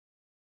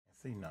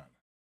See none.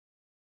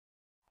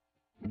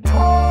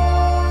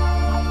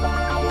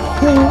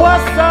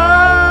 What's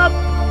up,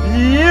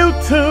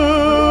 YouTube?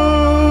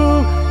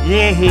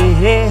 Yeah.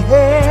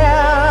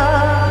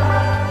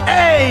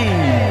 Hey,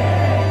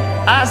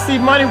 I See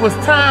Money was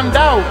timed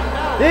out.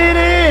 It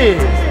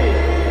is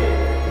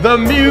the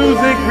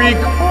Music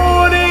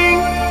Recording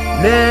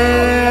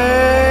Network.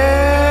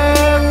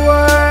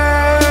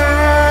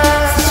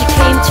 Since you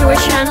came to our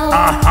channel,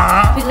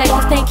 we'd like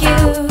to thank you.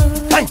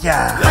 Thank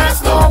ya. Let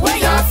us know where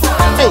you're from.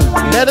 Hey,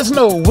 let us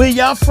know where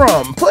y'all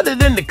from. Put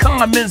it in the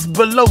comments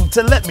below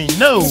to let me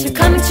know. Since you're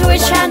coming to our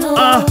channel,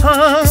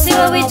 to see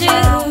what we do.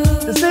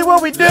 To see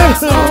what we do. Let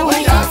us know where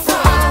you're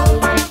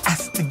from.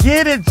 Has to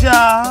get it,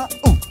 y'all.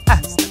 Ooh,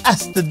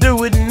 has to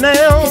do it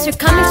now. Since you're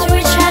coming to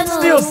our channel,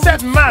 Still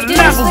setting my do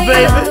levels, this for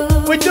baby.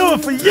 you. We do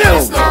it for you. Let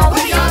us know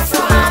where you're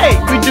from. Hey,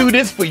 we do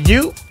this for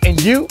you and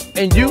you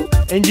and you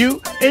and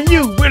you and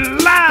you. We're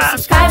live.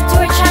 subscribe to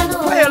our channel.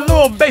 Play a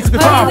little bass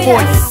guitar Oh, for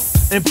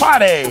yes. you and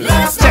party.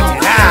 Check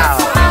it out.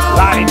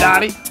 Lottie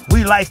Dottie,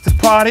 we like to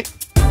party.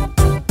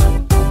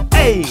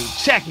 Hey,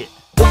 check it.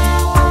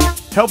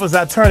 Help us,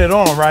 I turn it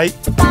on, right?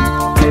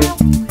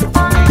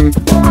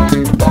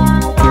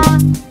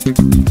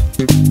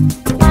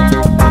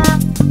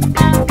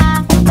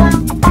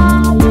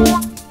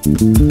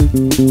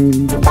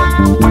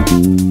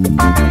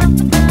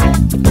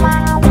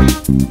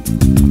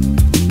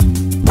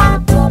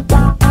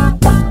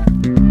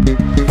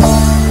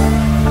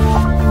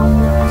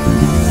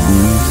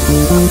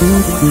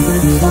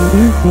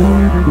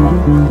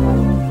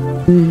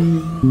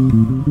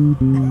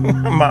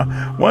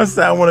 One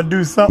side I want to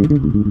do something.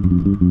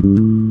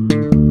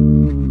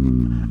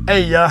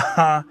 Hey,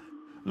 y'all.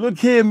 Look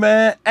here,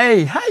 man.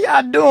 Hey, how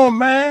y'all doing,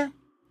 man?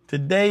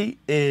 Today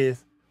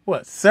is,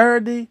 what,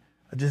 Saturday?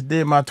 I just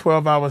did my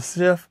 12-hour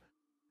shift.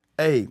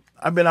 Hey,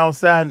 I've been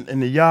outside in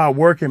the yard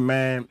working,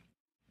 man.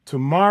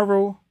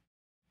 Tomorrow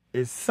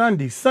is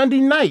Sunday.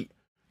 Sunday night,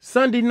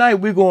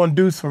 we're going to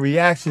do some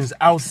reactions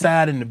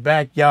outside in the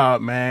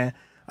backyard, man.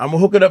 I'm going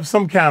to hook it up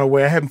some kind of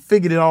way. I haven't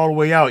figured it all the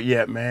way out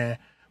yet, man.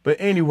 But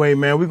anyway,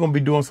 man, we're going to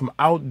be doing some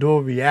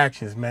outdoor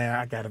reactions, man.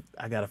 I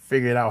gotta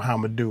figure it out how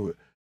I'm going to do it.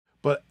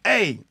 But,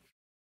 hey,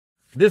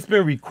 this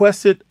been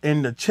requested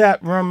in the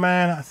chat room,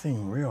 man. I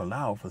seem real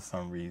loud for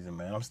some reason,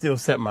 man. I'm still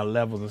setting my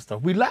levels and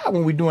stuff. We loud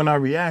when we doing our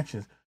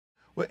reactions.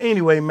 Well,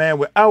 anyway, man,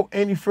 without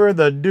any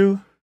further ado,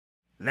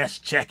 let's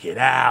check it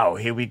out.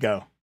 Here we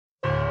go.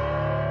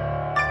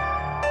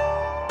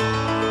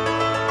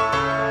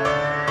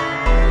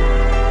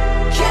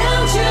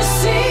 Can't you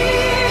see?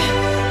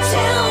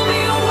 Tell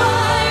me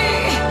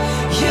why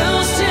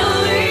you're still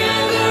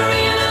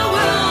lingering in a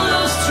world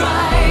of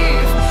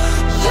strife.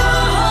 Your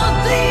heart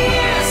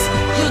bleeds,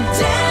 you're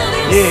dead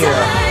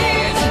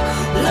inside.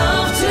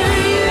 Love to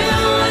you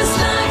is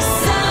like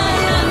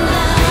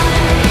cyanide.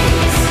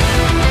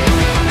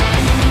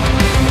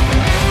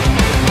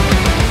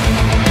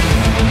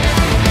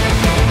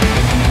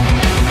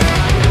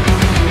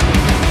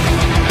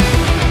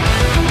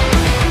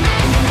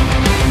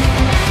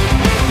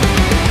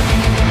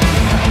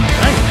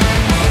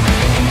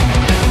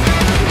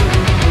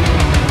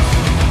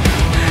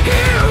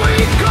 Here we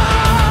go,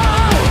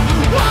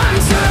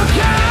 once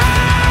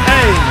again.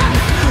 Hey,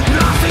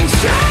 Nothing's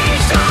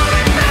changed.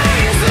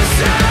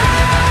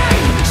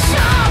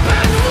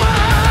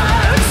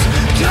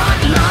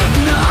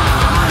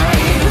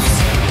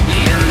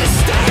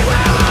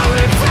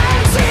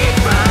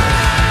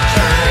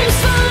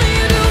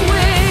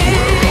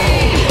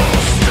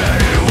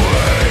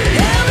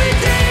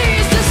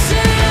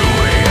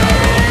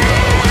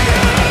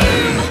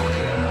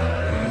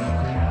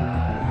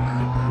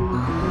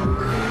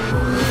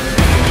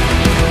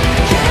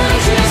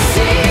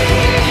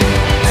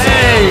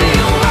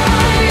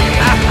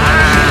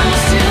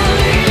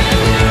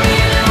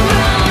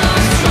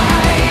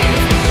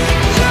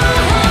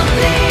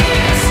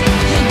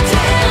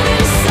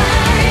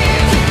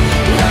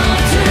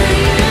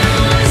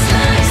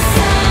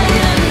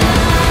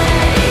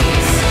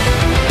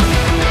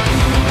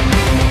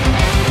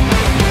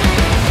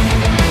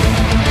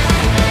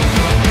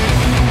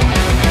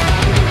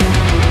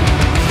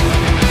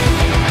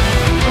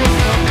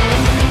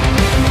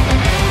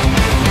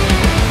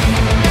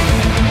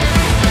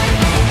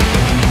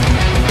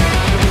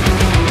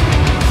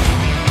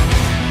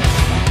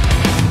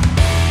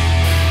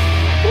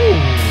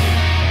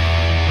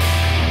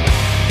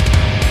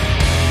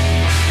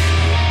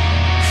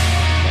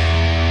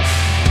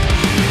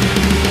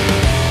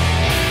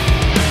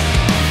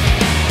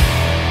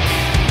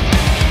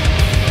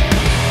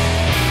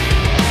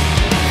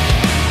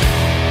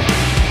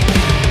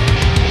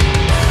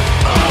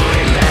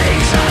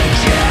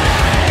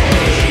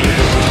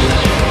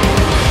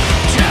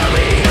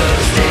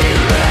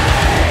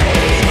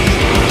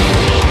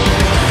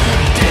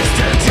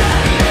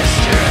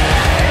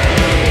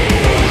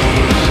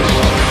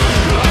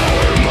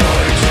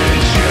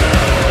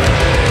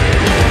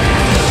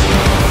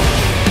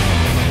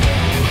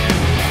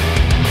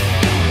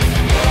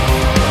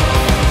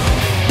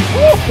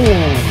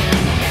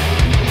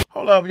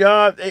 up,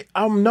 y'all.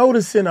 I'm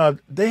noticing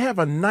they have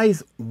a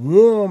nice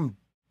warm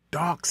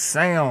dark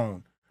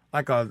sound,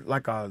 like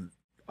a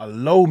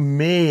low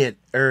mid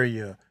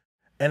area.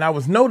 And I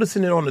was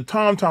noticing it on the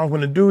tom-toms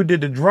when the dude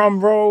did the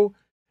drum roll.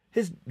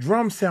 His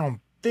drums sound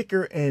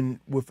thicker and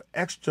with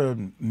extra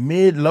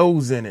mid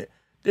lows in it.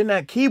 Then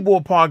that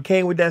keyboard part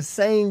came with that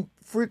same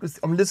frequency.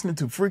 I'm listening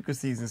to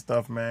frequencies and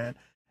stuff, man.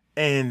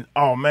 And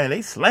oh man,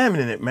 they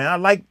slamming in it, man. I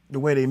like the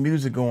way their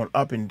music going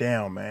up and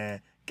down,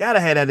 man.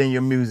 Gotta have that in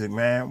your music,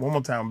 man. One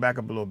more time, back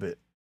up a little bit.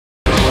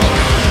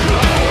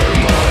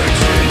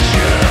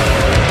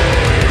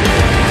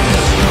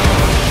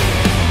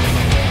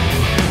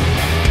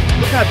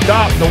 Look how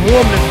dark the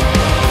warmness.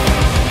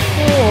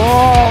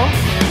 Oh.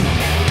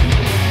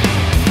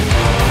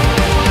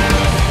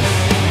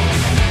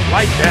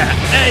 Like that.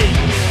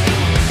 Hey.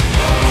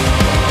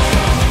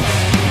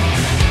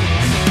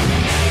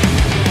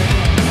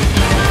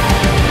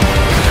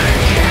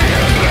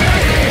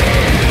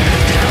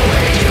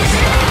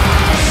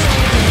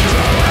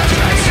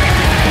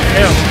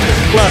 Damn,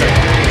 it's cluttered.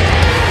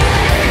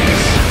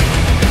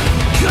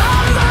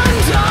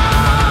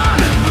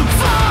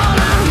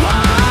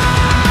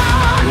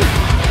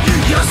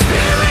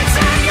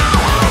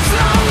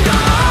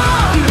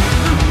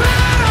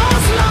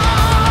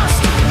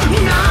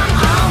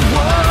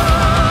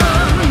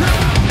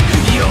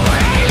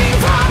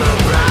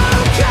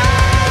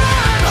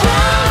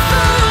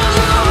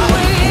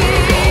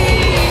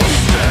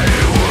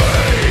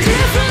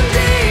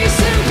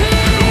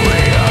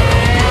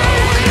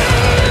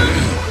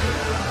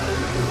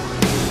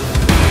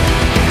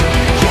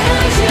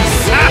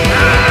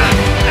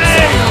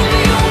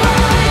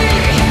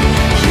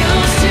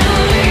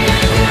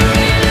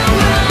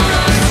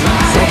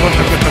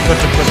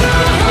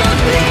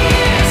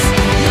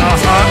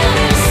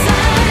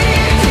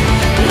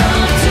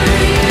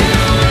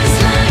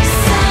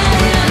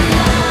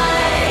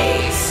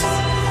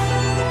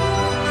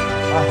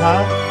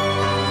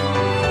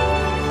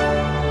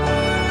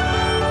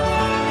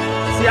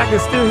 See, I can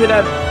still hear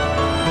that.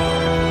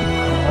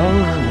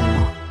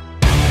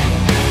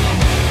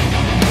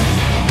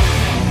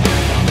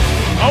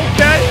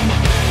 Okay.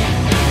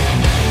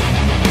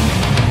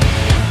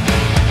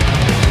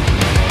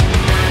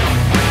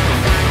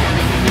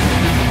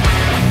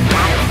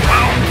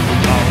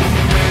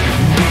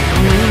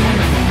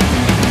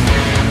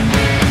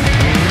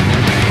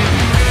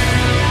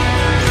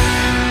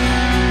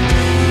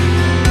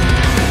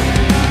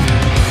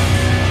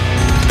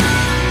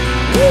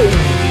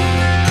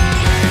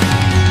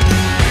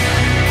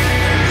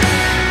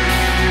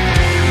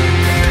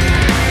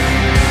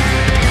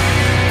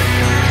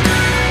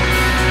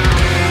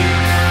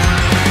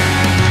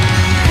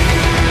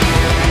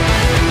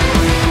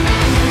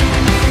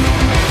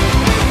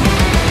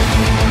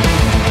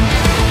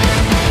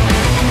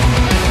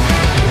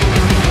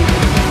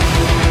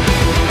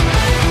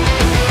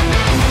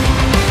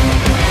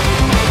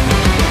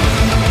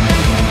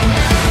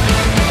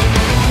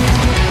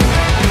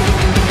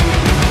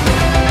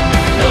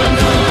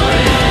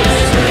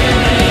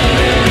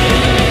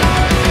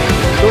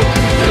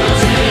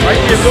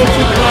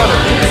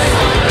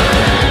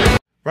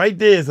 Right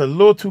there is a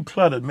little too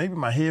cluttered. Maybe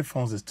my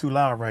headphones is too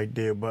loud right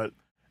there, but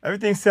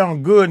everything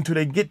sounds good until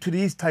they get to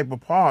these type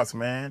of parts,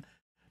 man.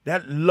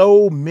 That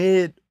low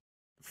mid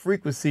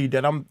frequency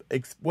that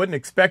wasn't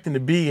expecting to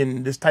be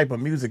in this type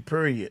of music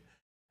period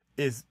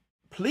is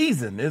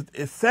pleasing.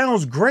 It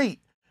sounds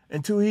great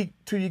until you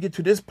get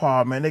to this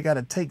part, man. They got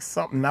to take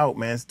something out,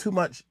 man. It's too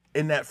much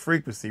in that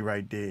frequency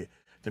right there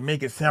to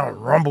make it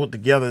sound rumbled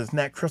together. It's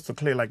not crystal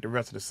clear like the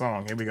rest of the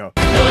song. Here we go.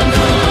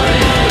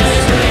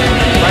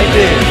 Right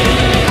there.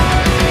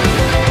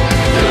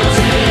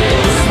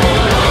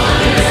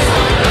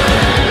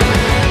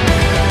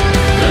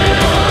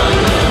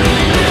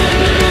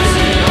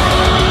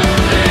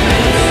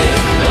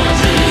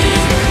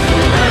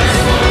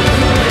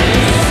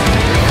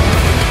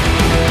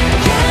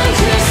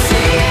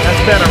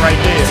 That's better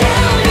right there.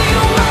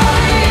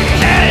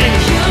 Hey.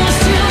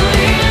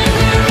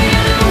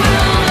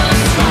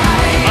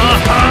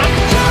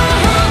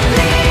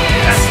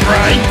 That's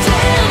right.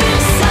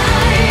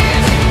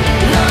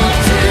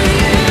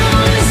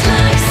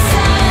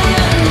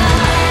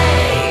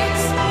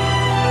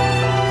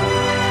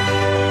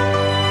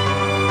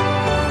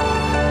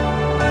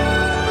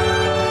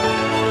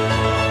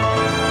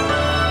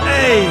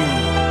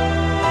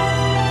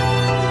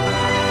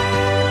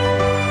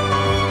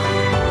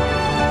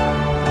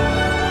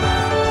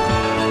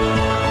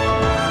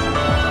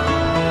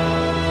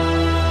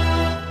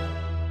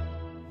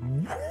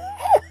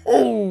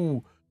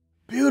 Oh,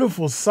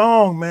 beautiful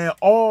song, man.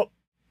 All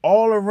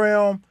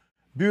around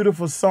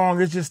beautiful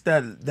song. It's just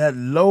that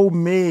low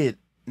mid,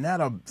 not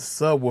a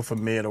subwoofer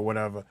mid or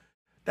whatever.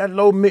 That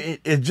low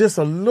mid is just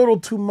a little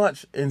too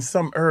much in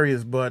some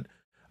areas, but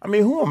I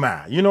mean, who am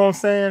I? You know what I'm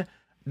saying?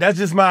 That's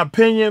just my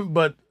opinion,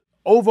 but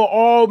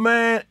overall,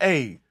 man,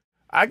 hey,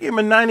 I give him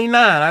a 99.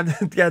 I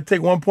just got to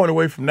take 1 point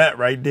away from that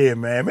right there,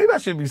 man. Maybe I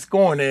should be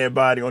scoring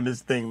everybody on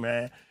this thing,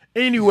 man.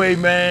 Anyway,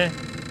 man,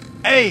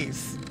 hey,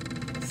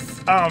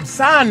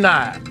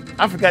 Cyanide.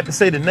 I forgot to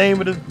say the name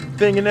of the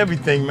thing and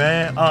everything,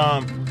 man.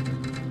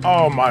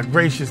 Oh my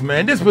gracious,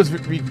 man. This was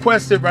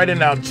requested right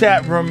in our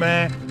chat room,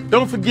 man.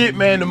 Don't forget,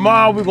 man,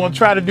 tomorrow we're gonna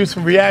try to do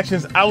some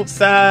reactions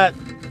outside.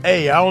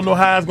 Hey, I don't know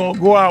how it's gonna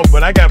go out,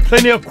 but I got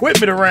plenty of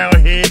equipment around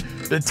here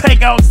to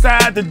take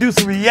outside to do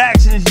some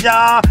reactions,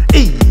 y'all.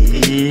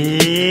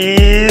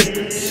 Is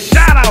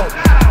shout out.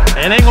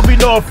 And ain't gonna be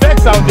no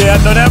effects out there, I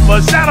know that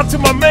much. Shout out to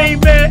my main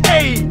man,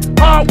 hey,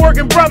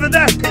 hard-working brother,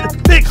 that's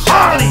Big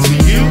Harley.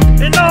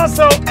 And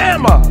also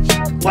Emma.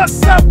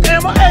 What's up,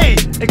 Emma? Hey,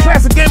 and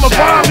classic game of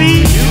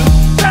Bobby.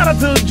 Shout out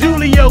to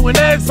Julio and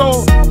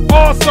also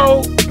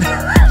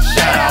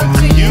Shout out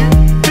to you.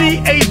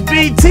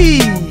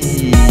 BHBT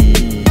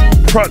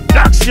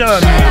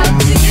Production.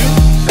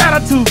 Shout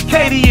out to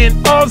Katie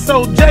and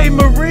also J.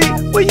 Marie.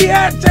 Where you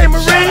at, J.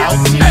 Marie? Shout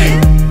out to Hey,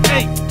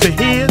 hey, to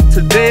here,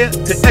 to there,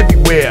 to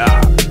everywhere.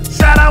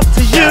 Shout out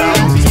to you.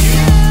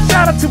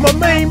 Shout out to my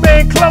main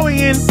man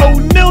Chloe and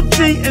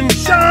O'Nilchi and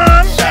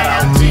Sean. Shout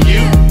out to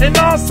you. And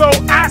also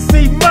I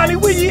see money.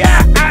 Where you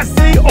at? I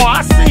see. Oh,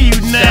 I see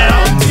you now.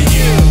 Shout out to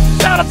you.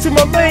 Shout out to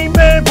my main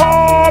man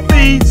Paul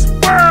Beats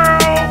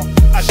World.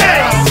 Shout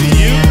out to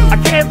you. I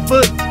can't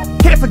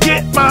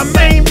forget my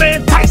main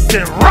man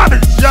Tyson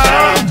Robbins, Shout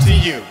y'all. out to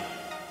you.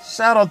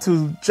 Shout out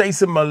to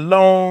Jason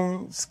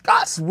Malone,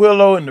 Scott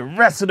Willow, and the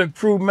rest of the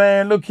crew,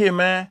 man. Look here,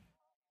 man.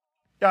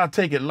 Y'all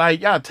take it light.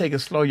 Y'all take it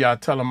slow. Y'all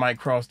tell them Mike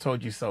Cross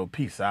told you so.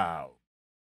 Peace out.